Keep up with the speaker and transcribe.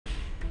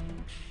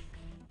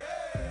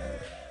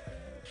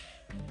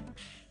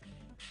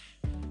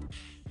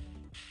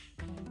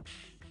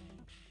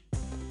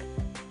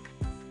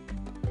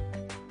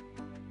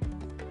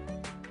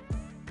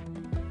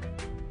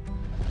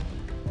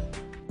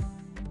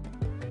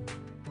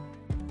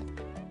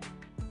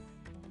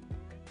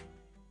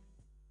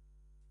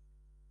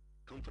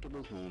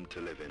comfortable home to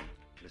live in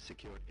and a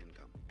secured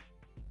income.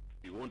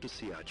 We want to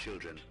see our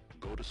children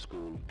go to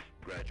school,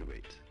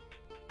 graduate.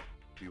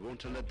 We want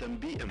to let them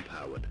be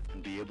empowered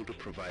and be able to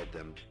provide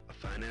them a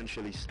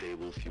financially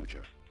stable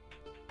future.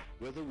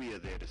 Whether we are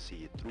there to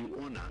see it through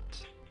or not,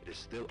 it is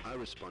still our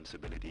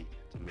responsibility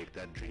to make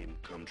that dream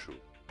come true.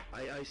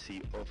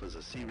 IIC offers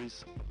a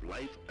series of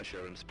life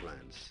assurance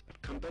plans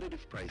at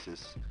competitive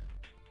prices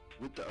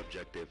with the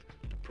objective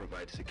to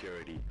provide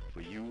security for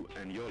you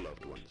and your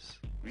loved ones.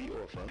 We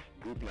offer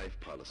group life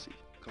policy,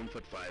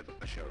 Comfort 5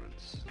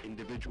 assurance,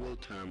 individual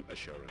term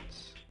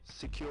assurance,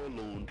 secure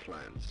loan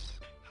plans,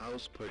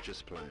 house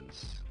purchase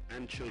plans,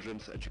 and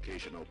children's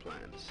educational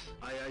plans.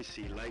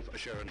 IIC Life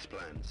Assurance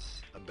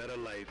Plans, a better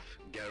life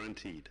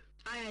guaranteed.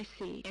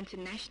 IIC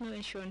International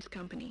Insurance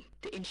Company,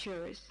 the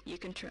insurers you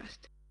can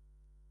trust.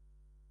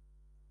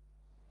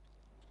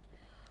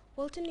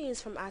 Well, to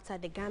news from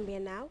outside the Gambia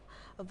now.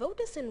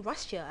 Voters in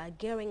Russia are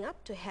gearing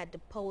up to head the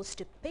polls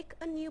to pick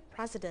a new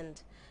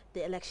president.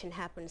 The election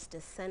happens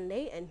this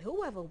Sunday, and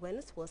whoever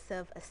wins will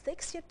serve a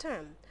 6-year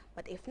term.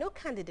 But if no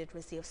candidate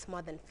receives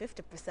more than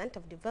 50%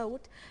 of the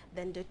vote,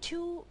 then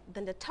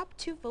the top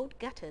two vote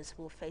getters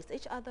will face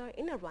each other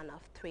in a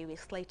runoff 3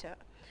 weeks later.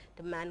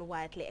 The man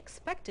widely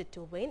expected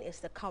to win is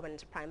the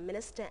current Prime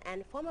Minister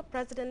and former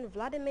President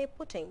Vladimir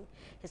Putin.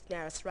 His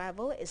nearest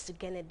rival is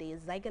Gennady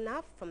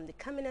Zyuganov from the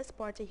Communist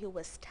Party, who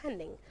was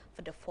standing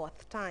for the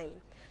 4th time.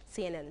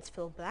 CNN's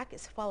Phil Black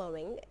is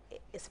following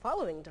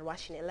the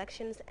Russian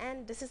elections,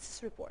 and this is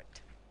his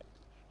report.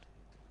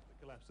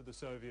 The collapse of the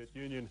Soviet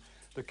Union,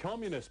 the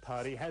Communist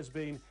Party has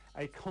been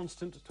a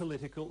constant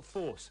political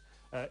force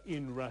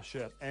in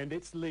Russia, and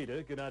its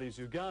leader, Gennady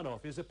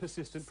Zyuganov, is a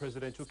persistent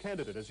presidential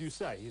candidate. As you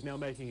say, he's now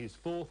making his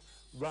 4th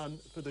run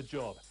for the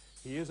job.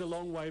 He is a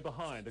long way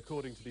behind,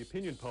 according to the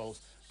opinion polls,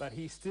 but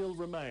he still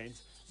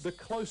remains the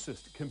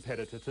closest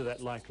competitor to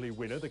that likely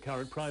winner, the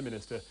current Prime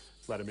Minister,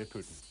 Vladimir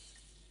Putin.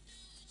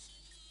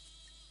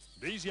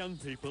 These young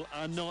people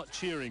are not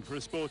cheering for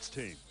a sports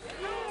team.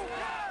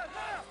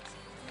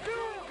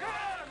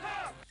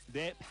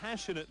 They're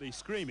passionately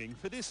screaming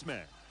for this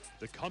man,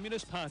 the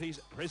Communist Party's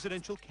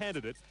presidential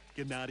candidate,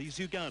 Gennady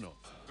Zyuganov.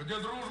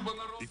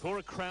 Before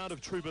a crowd of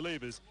true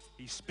believers,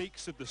 he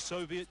speaks of the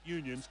Soviet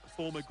Union's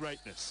former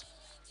greatness.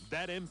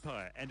 That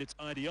empire and its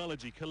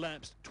ideology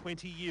collapsed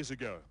 20 years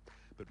ago,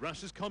 but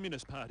Russia's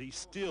Communist Party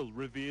still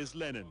reveres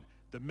Lenin,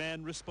 the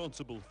man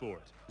responsible for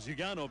it.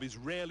 Zyuganov is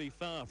rarely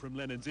far from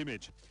Lenin's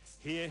image.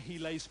 Here he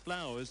lays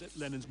flowers at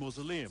Lenin's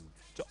mausoleum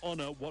to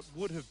honor what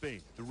would have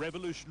been the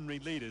revolutionary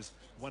leader's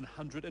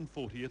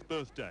 140th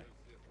birthday.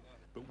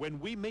 But when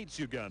we meet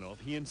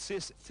Zyuganov, he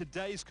insists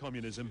today's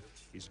communism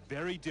is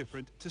very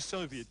different to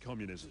Soviet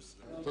communism.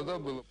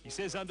 He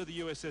says under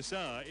the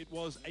USSR it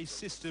was a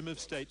system of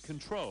state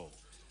control.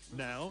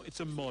 Now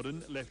it's a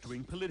modern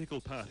left-wing political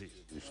party.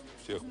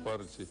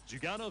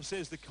 Zyuganov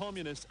says the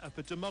communists are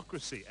for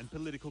democracy and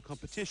political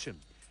competition.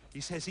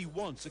 He says he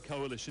wants a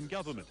coalition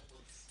government.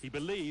 He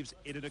believes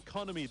in an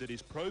economy that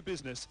is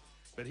pro-business,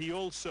 but he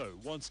also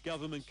wants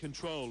government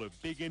control of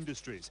big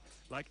industries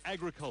like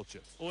agriculture,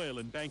 oil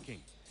and banking.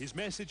 His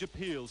message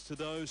appeals to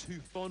those who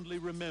fondly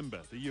remember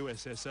the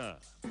USSR.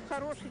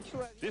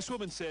 This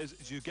woman says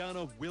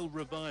Zyuganov will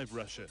revive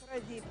Russia.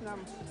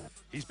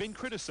 He's been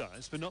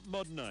criticized for not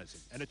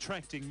modernizing and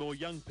attracting more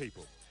young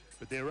people,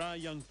 but there are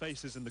young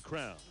faces in the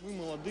crowd.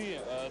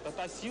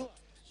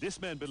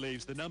 This man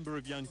believes the number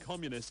of young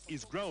communists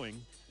is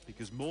growing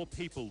because more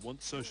people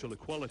want social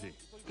equality.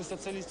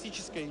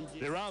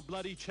 There are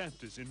bloody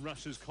chapters in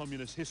Russia's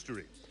communist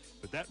history,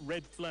 but that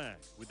red flag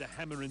with the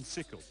hammer and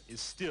sickle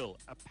is still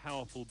a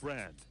powerful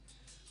brand.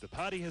 The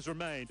party has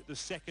remained the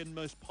second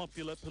most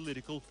popular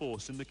political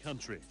force in the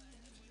country.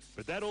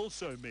 But that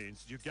also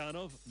means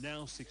Zyuganov,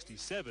 now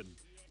 67,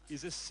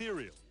 is a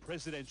serial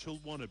presidential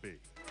wannabe.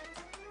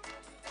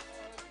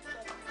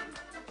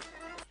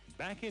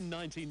 Back in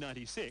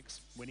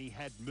 1996, when he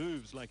had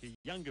moves like a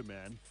younger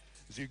man,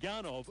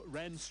 Zyuganov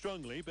ran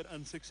strongly but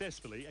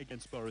unsuccessfully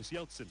against Boris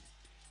Yeltsin.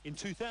 In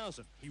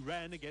 2000, he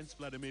ran against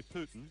Vladimir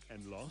Putin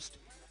and lost.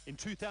 In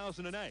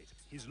 2008,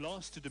 his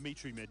loss to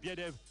Dmitry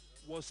Medvedev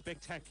was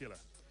spectacular.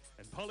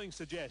 And polling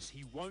suggests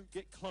he won't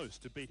get close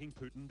to beating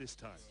Putin this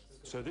time.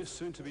 So this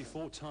soon-to-be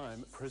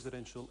 4-time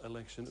presidential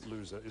election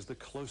loser is the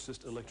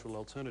closest electoral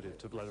alternative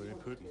to Vladimir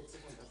Putin.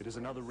 It is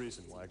another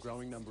reason why a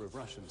growing number of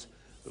Russians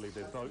believe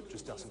their vote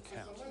just doesn't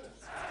count.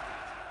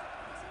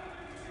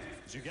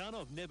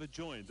 Zyuganov never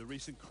joined the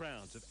recent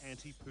crowds of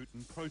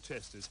anti-Putin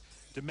protesters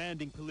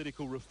demanding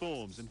political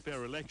reforms and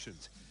fair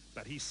elections,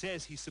 but he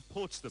says he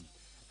supports them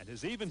and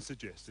has even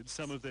suggested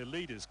some of their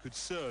leaders could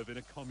serve in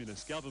a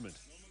communist government.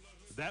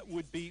 That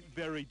would be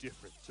very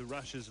different to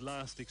Russia's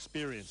last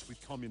experience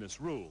with communist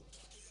rule.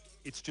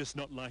 It's just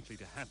not likely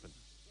to happen.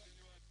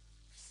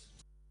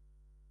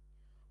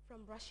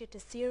 From Russia to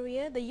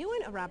Syria, the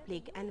UN Arab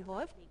League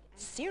envoy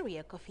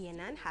Syria, Kofi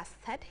Annan, has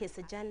set his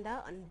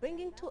agenda on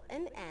bringing to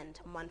an end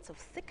months of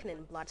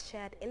sickening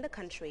bloodshed in the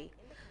country.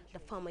 The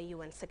former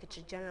UN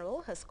Secretary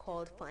General has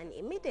called for an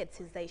immediate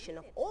cessation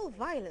of all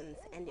violence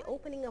and the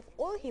opening of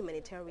all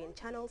humanitarian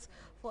channels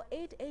for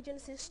aid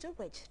agencies to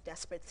reach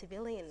desperate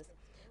civilians.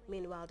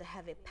 Meanwhile, the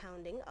heavy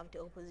pounding of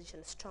the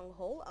opposition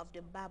stronghold of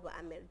the Baba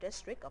Amir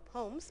district of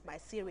Homs by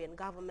Syrian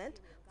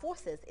government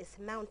forces is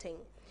mounting.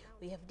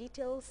 We have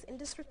details in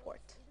this report.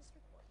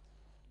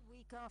 A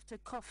week after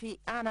Kofi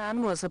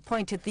Annan was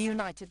appointed the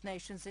United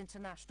Nations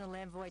International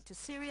Envoy to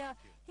Syria,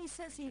 he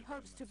says he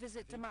hopes to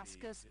visit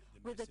Damascus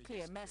with a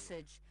clear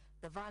message.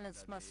 The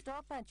violence must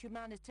stop and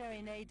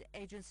humanitarian aid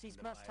agencies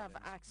must have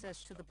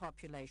access to the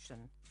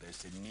population.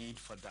 There's a need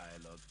for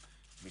dialogue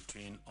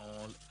between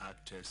all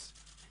actors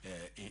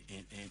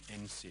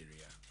in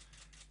Syria,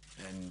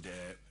 and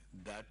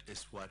that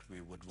is what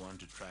we would want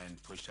to try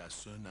and push as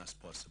soon as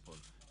possible.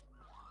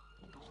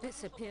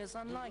 This appears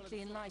unlikely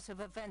in light of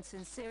events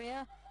in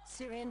Syria.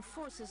 Syrian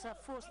forces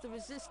have forced the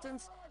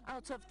resistance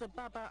out of the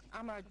Baba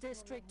Amr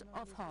district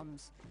of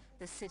Homs.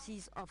 The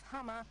cities of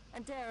Hama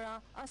and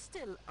Deraa are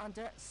still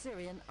under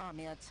Syrian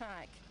army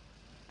attack.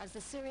 As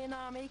the Syrian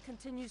army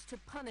continues to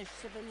punish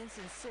civilians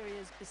in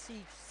Syria's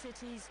besieged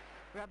cities,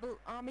 rebel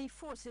army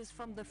forces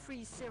from the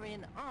Free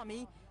Syrian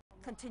Army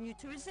continue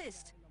to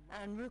resist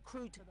and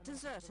recruit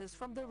deserters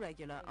from the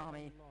regular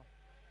army.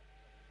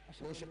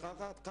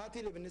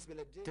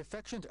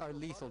 Defections are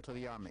lethal to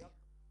the army,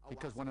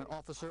 because when an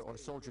officer or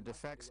soldier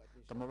defects,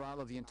 the morale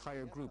of the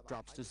entire group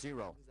drops to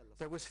zero.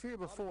 There was fear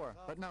before,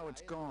 but now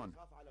it's gone.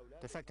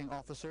 Defecting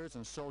officers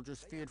and soldiers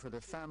feared for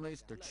their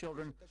families, their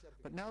children,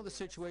 but now the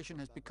situation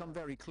has become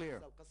very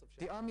clear.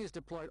 The army is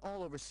deployed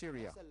all over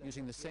Syria,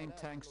 using the same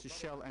tanks to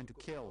shell and to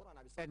kill.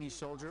 Any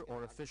soldier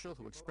or official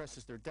who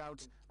expresses their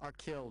doubts are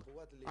killed.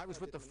 I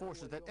was with the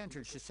forces that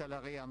entered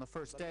Chisselare on the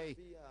first day.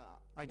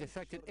 I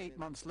defected 8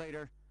 months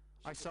later.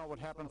 I saw what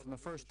happened from the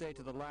first day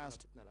to the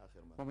last.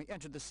 When we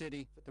entered the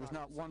city, there was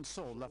not one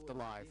soul left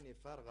alive.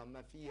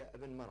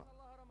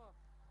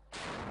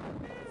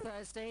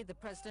 Thursday, the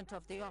president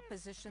of the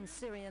opposition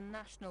Syrian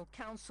National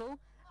Council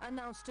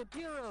announced a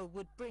bureau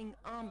would bring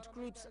armed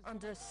groups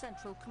under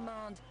central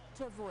command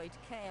to avoid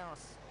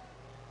chaos.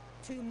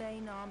 Two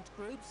main armed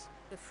groups,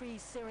 the Free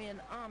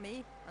Syrian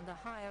Army and the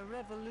Higher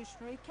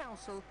Revolutionary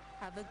Council,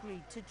 have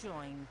agreed to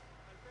join.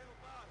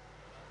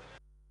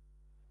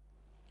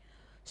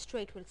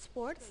 Straight with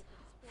sports,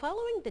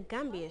 following the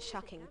Gambia's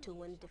shocking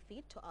 2-1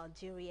 defeat to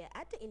Algeria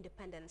at the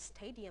Independence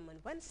Stadium on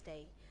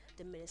Wednesday,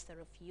 the Minister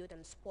of Youth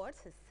and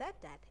Sports has said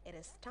that it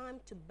is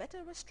time to better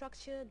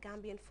restructure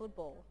Gambian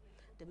football.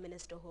 The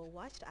minister, who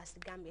watched as the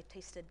Gambia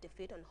tasted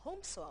defeat on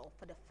home soil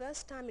for the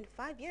first time in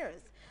 5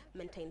 years,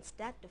 maintains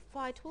that the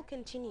fight will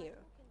continue.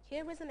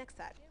 Here is an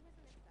excerpt.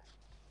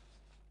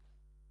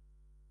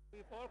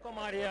 We've all come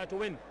out here to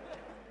win.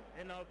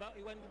 You know, but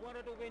we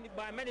wanted to win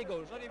by many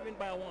goals, not even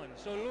by one.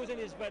 So losing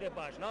is very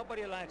bad.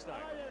 Nobody likes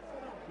that.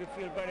 We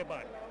feel very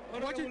bad.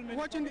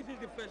 Watching this is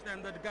the first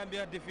time that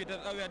Gambia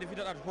we are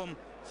defeated at home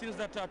since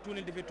that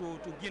 2-0 defeat to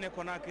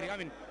Guinea-Conakry. I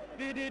mean,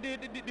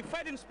 the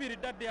fighting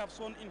spirit that they have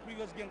shown in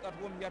previous games at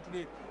home here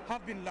today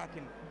have been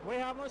lacking. We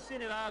have not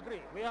seen it, I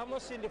agree. We have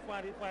not seen the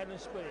fighting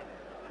spirit.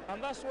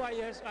 And that's why,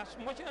 yes, as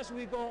much as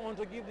we go on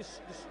to give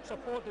this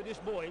support to these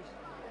boys,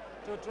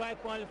 to try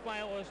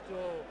qualify us to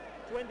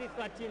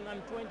 2013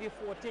 and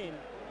 2014,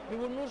 we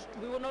will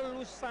not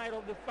lose sight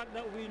of the fact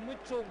that we need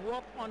to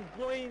work on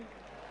growing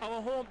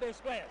our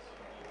home-based players.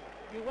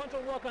 We want to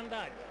work on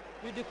that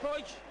with the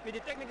coach, with the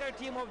technical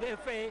team of the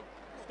FA,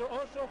 to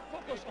also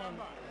focus on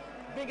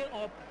bringing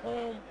up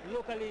home,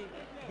 locally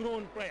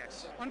grown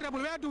players. Honorable,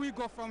 where do we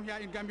go from here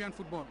in Gambian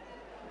football?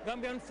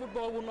 Gambian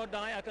football will not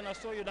die, I can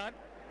assure you that.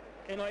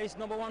 You know, it's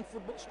 #1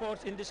 football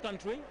sport in this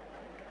country.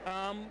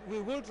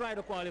 We will try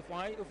to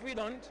qualify. If we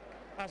don't,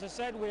 as I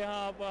said, we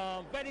have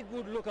very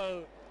good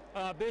local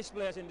base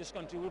players in this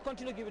country. We'll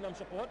continue giving them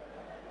support.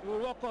 We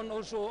will work on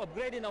also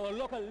upgrading our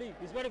local league.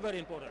 It's very, very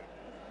important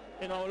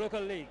in our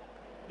local league.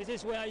 This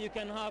is where you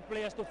can have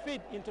players to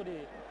fit into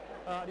the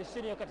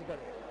senior category.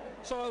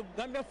 So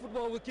Gambian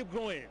football will keep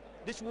growing.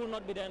 This will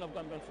not be the end of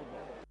Gambian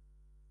football.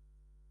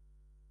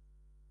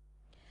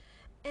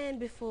 And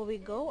before we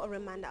go, a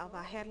reminder of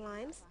our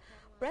headlines.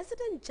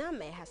 President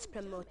Jammeh has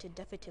promoted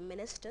deputy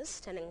ministers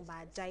standing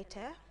by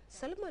Jaita,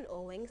 Solomon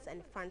Owings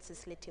and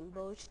Francis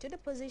Litimboge to the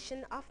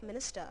position of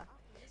minister.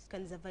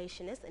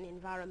 Conservationists and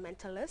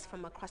environmentalists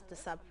from across the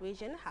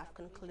sub-region have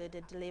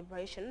concluded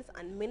deliberations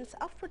on means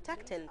of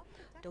protecting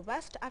the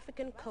West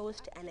African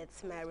coast and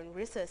its marine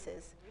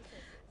resources.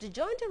 The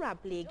Joint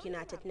Arab League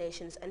United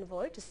Nations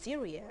envoy to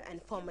Syria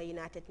and former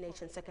United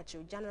Nations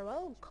Secretary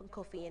General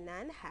Kofi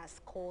Annan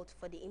has called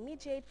for the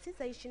immediate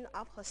cessation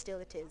of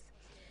hostilities.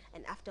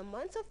 And after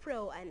months of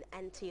pro- and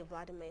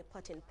anti-Vladimir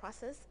Putin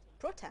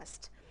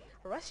protest,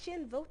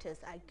 Russian voters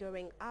are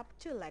gearing up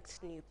to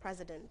elect new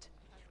president.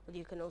 Well,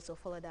 you can also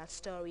follow that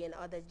story and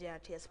other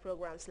GRTS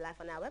programs live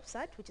on our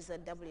website, which is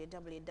at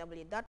www.